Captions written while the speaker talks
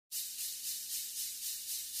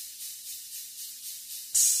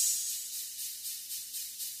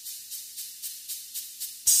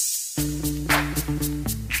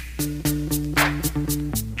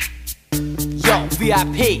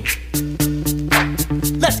VIP.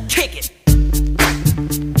 Let's kick it.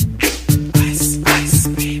 Ice, ice,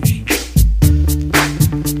 baby.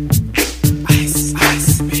 Ice,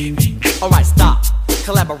 ice, baby. Alright, stop,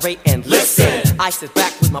 collaborate and listen. Ice is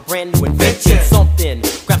back with my brand new invention. Something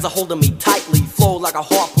grabs a hold of me tightly, flow like a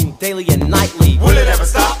harpoon daily and nightly. Will it ever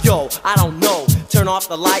stop? Yo, I don't know. Turn off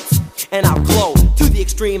the lights and I'll glow. To the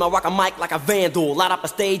extreme, I rock a mic like a vandal. Light up a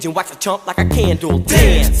stage and wax a chump like a candle.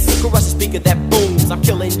 Dance, crush a speaker that booms. I'm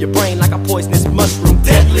killing your brain like a poisonous mushroom.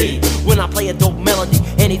 Deadly, when I play a dope melody.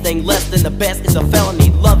 Anything less than the best is a felony.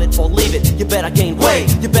 Love it or leave it, you better gain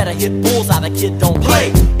weight. You better hit bullseye, the kid don't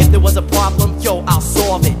play. If there was a problem, yo, I'll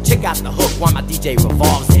solve it. Check out the hook while my DJ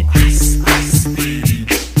revolves it. Ice, ice, baby.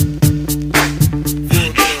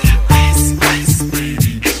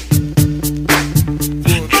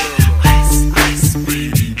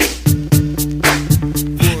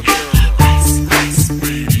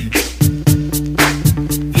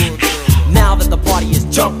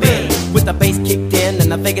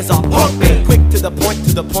 Vegas are pumping, quick to the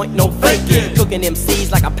point, no faking. Cooking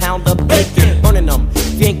MCs like a pound of bacon, burning them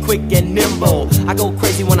if you ain't quick and nimble. I go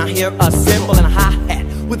crazy when I hear a cymbal and a hi-hat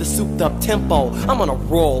with a souped up tempo. I'm on a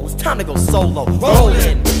roll, it's time to go solo.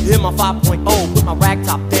 Rolling, hit my 5.0, put my rag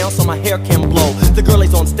top down so my hair can blow. The girl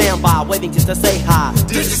is on standby, waiting just to say hi.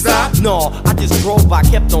 Did you stop? No, I just drove by,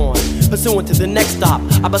 kept on pursuing to the next stop.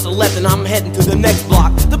 I bust a left and I'm heading to the next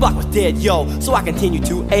block. The block was dead, yo, so I continued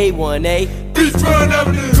to A1A. Beachfront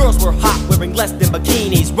Avenue. Girls were hot, wearing less than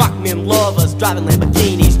bikinis. Rock men lovers, driving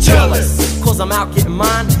Lamborghinis. Jealous, cause I'm out getting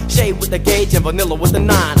mine. Shade with the gauge and vanilla with the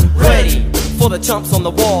 9. Ready for the chumps on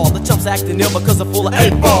the wall. The chumps acting ill because they're full of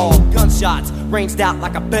 8-ball. Gunshots ranged out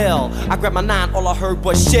like a bell. I grabbed my 9, all I heard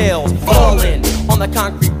was shells falling on the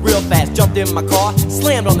concrete real fast. Jumped in my car,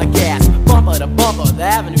 slammed on the gas. Bumper to bumper, the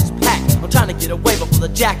avenue's packed. I'm trying to get away before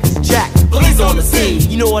the jack is jacked. Police on the scene,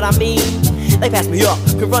 you know what I mean? They passed me up,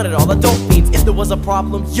 could run it all the dope fiends. If there was a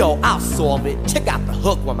problem, yo, I'll solve it. Check out the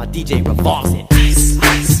hook while my DJ revolves it. Ice,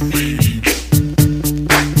 ice, baby.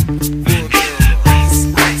 Ice,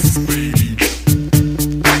 ice, baby.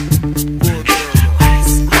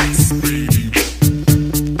 Ice, ice, baby.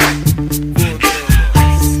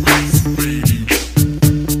 Ice, ice, baby.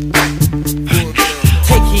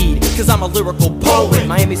 Take heed, cause I'm a lyrical poet.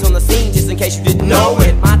 Miami's on the scene, just in case you didn't know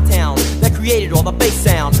it. My town, that created all the bass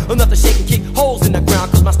sound. Enough to shake and kick holes in the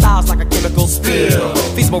ground, cause my style's like a chemical spill.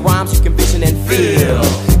 Feasible rhymes you can vision and feel.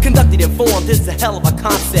 Conducted in form, this is a hell of a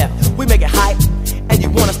concept. We make it hype, and you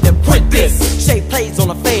want us to print this. Shape plays on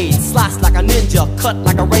a fade, slice like a ninja, cut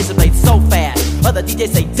like a razor blade so fast. Other DJs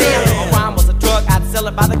say, damn, if a rhyme was a drug, I'd sell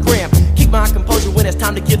it by the gram. Keep my composure when it's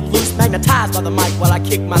time to get loose. Magnetized by the mic while I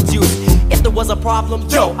kick my juice. If there was a problem,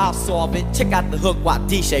 yo, I'll solve it. Check out the hook while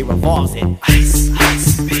DJ revolves it. Ice,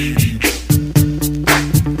 ice, baby.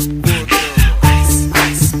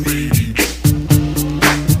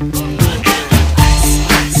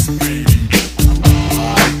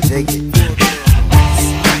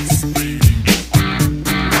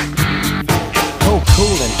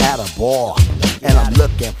 And I'm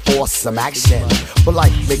looking for some action, but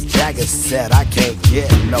like Big Jagger said, I can't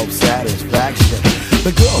get no satisfaction.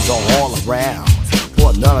 The girls are all around,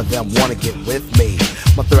 but none of them wanna get with me.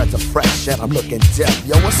 My threads are fresh and I'm looking deaf.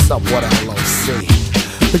 Yo, what's up with LOC?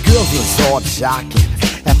 The girls resort jocking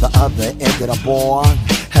at the other end of the bar,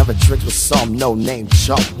 having drinks with some no-name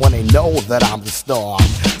chump when they know that I'm the star.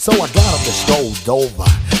 So I got up and strolled over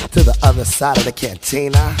to the other side of the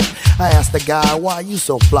cantina. I asked the guy, why you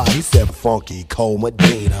so fly? He said, Funky Cold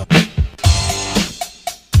Medina.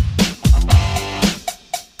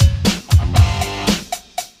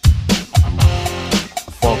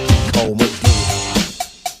 Funky Cold Medina.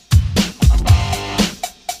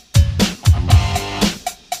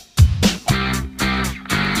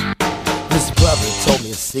 This brother told me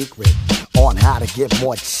a secret on how to get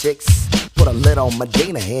more chicks. Put a little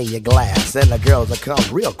Medina in your glass and the girls will come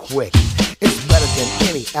real quick. It's better than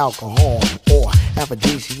any alcohol or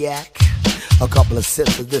aphrodisiac. A couple of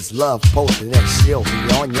sips of this love potion and she'll be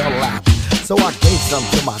on your lap. So I gave some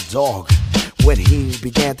to my dog when he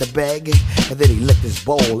began to beg. And then he licked his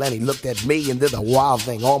bowl and he looked at me and did a wild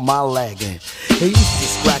thing on my leg. He used to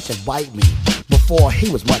scratch and bite me before he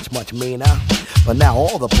was much, much meaner. But now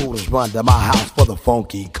all the poodles run to my house for the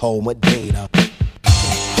Funky Cold Medina.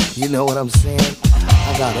 You know what I'm saying?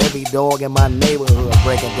 I got every dog in my neighborhood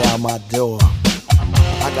breaking down my door.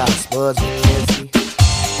 I got Spuds McKenzie,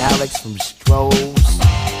 Alex from Stroh's.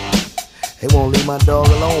 They won't leave my dog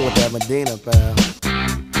alone with that Medina, pal.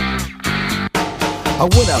 I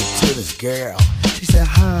went out to this girl. She said,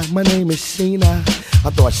 hi, my name is Sheena.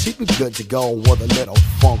 I thought she'd be good to go with a little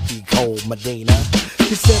funky cold Medina.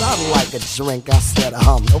 She said, I'd like a drink. I said,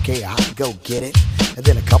 okay, I'll go get it. And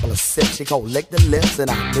then a couple of sips, she gon' lick the lips,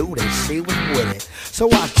 and I knew that she was with it. So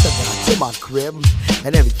I took her to my crib,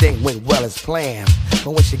 and everything went well as planned.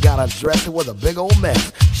 But when she got undressed, it was a big old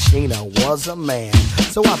mess. Sheena was a man.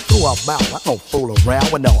 So I threw her out. I don't fool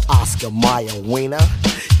around with no Oscar Mayer wiener.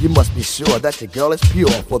 You must be sure that your girl is pure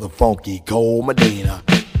for the funky cold Medina.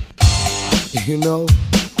 You know,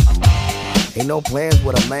 ain't no plans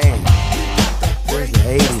with a man. There's the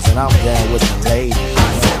 80s and I'm down with the ladies.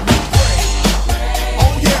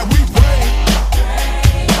 Oh yeah, we pray.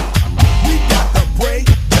 We got the break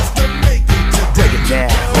just to make it today. Break it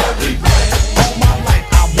down. All my life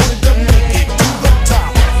I wanted to make it to the top.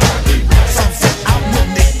 Some said I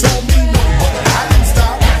wouldn't, they told me no, but I didn't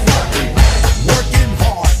stop. Working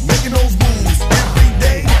hard, making those moves every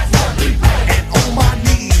day. And on my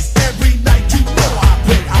knees every night, you know I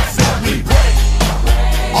pray. I said we pray.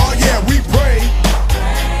 Oh yeah, we pray.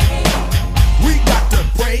 We got to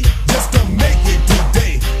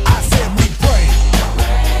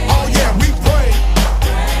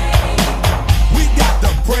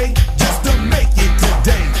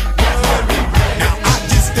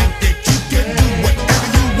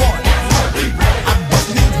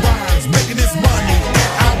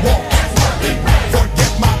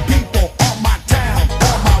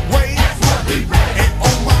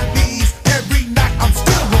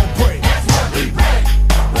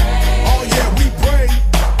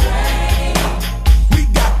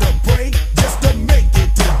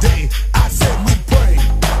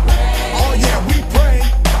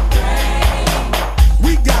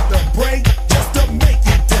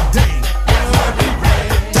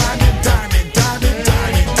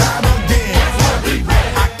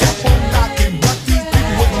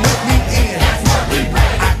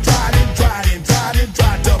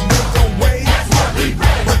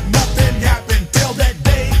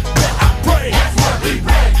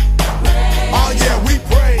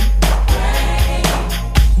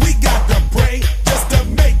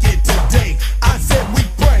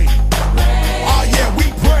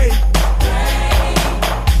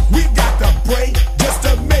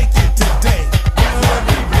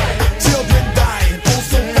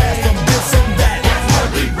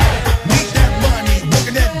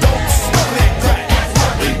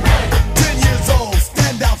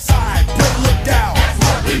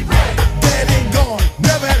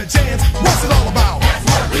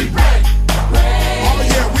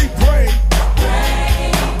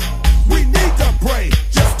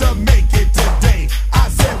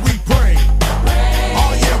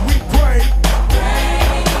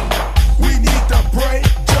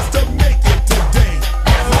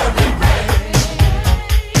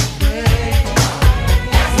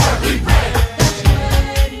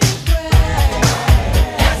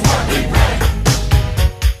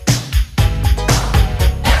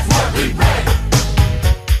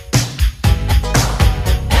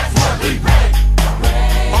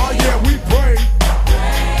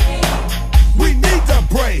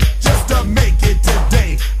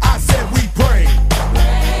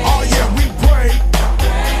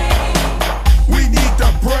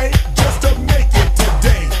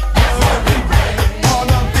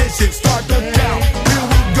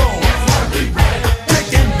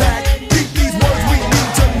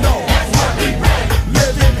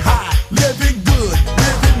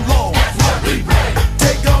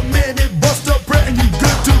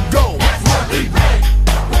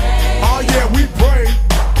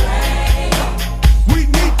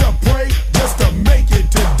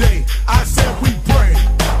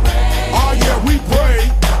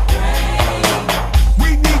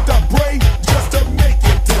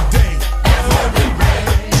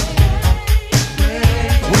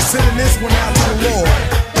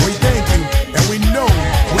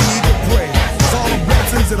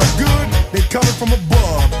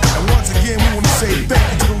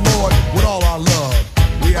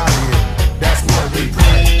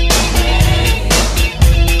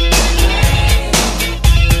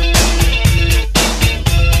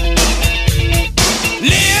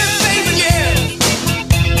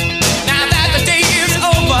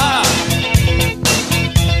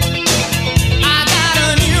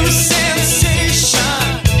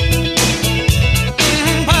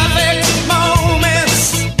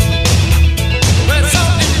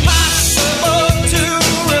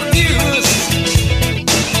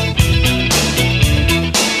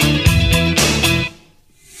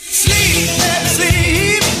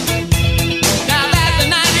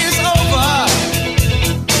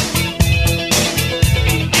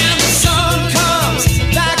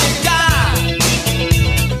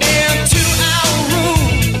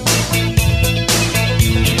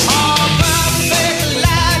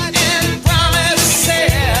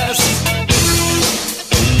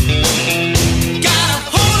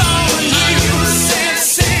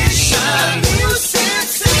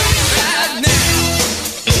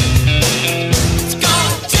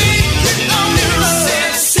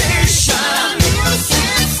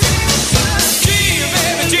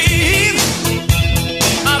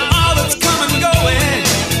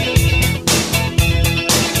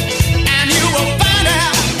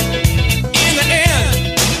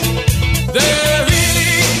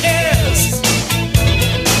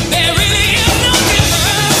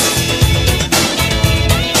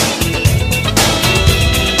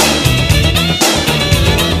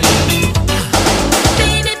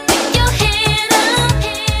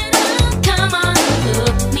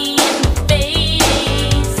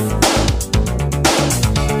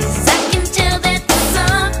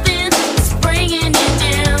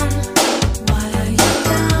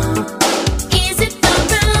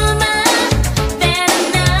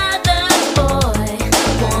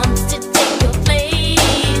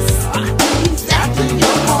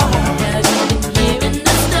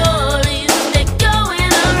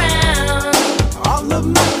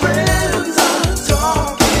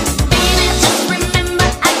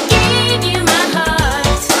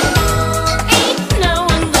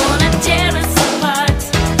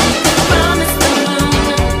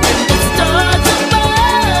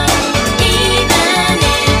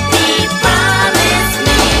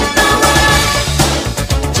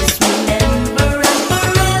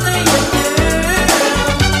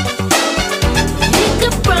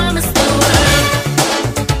Promise the world.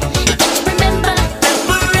 Just remember that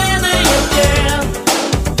forever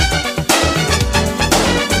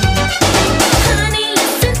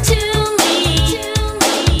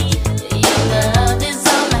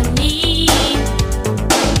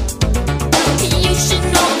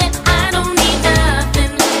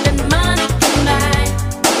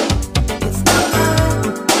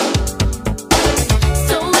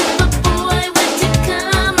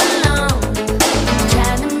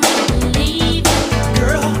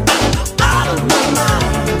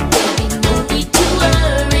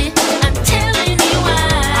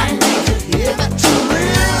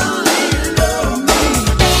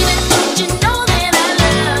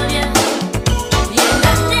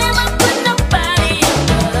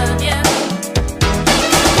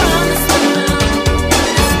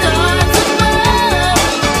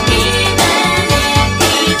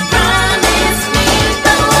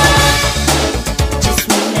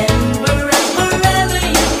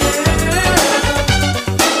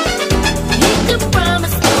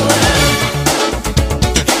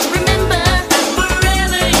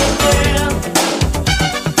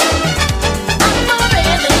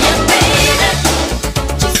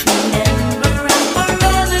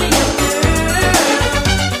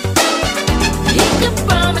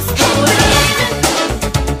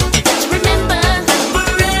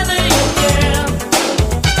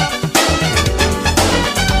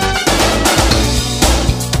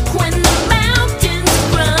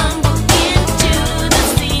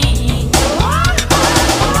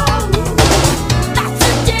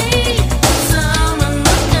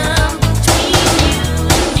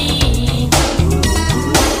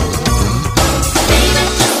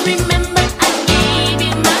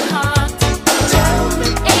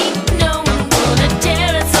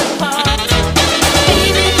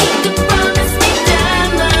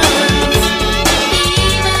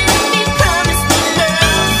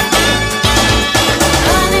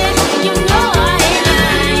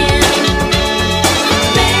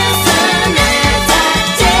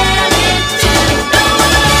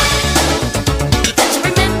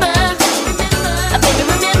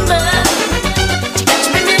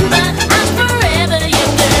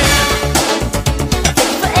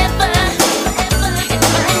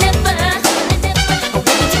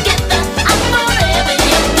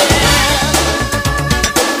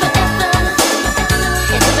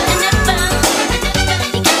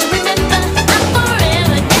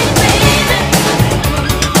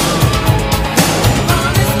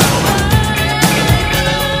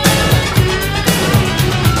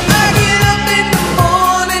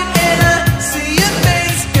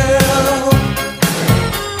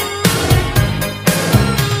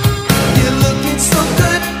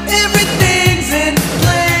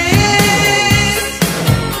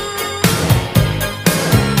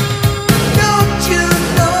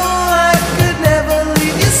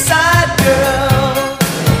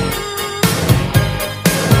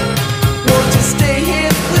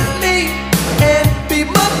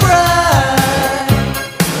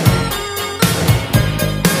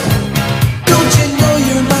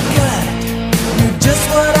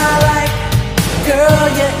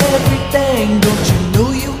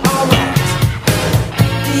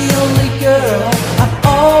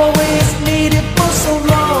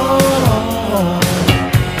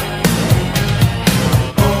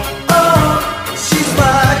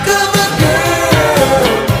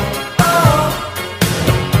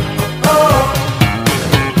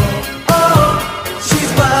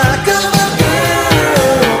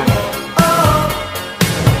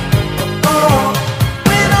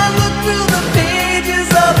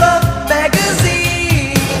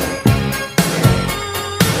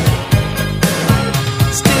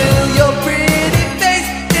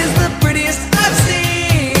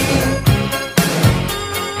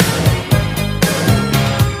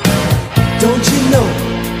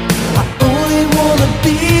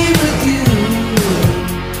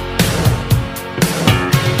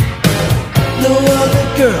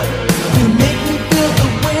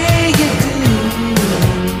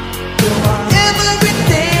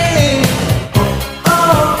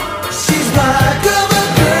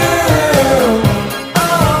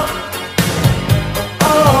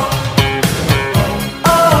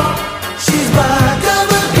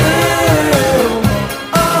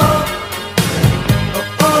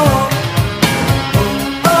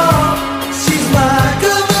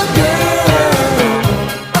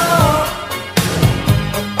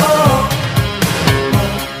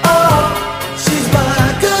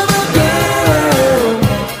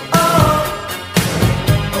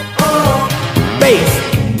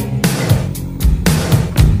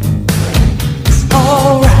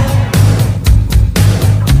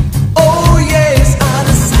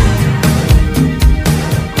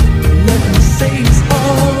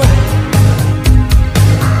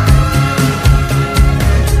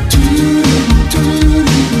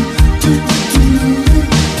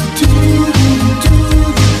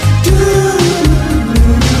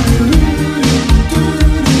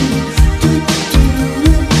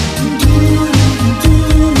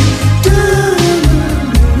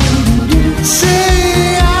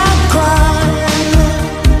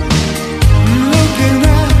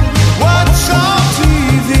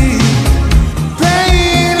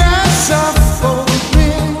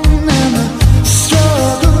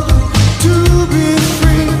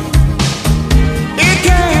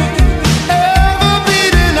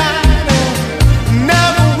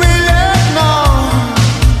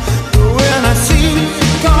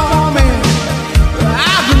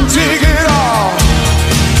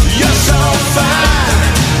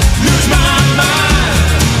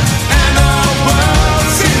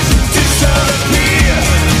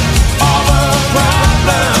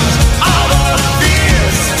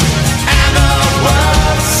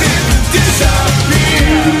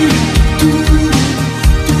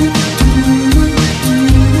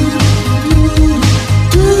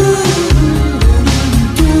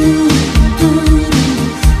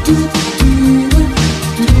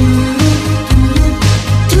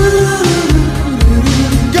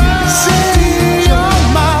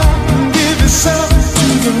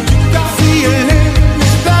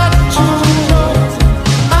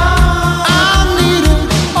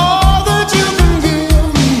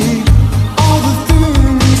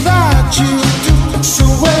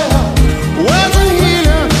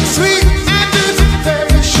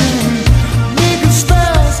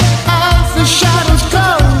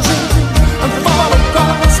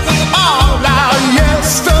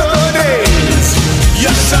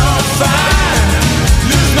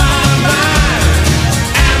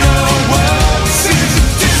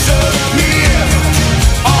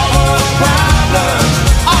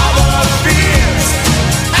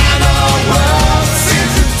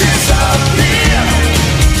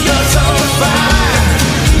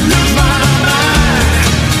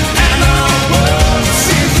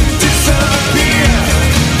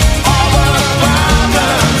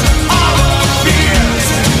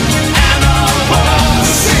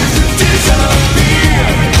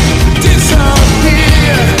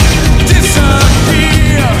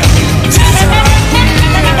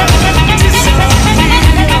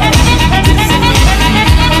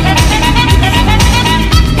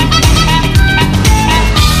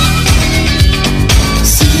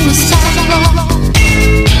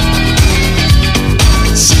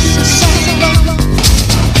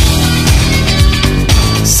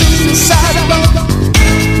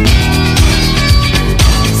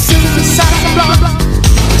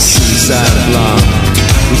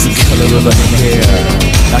the color of her hair,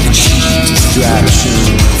 like a cheap distraction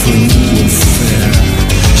for new affair.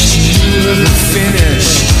 She knew the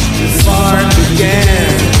finish before it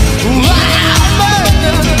began.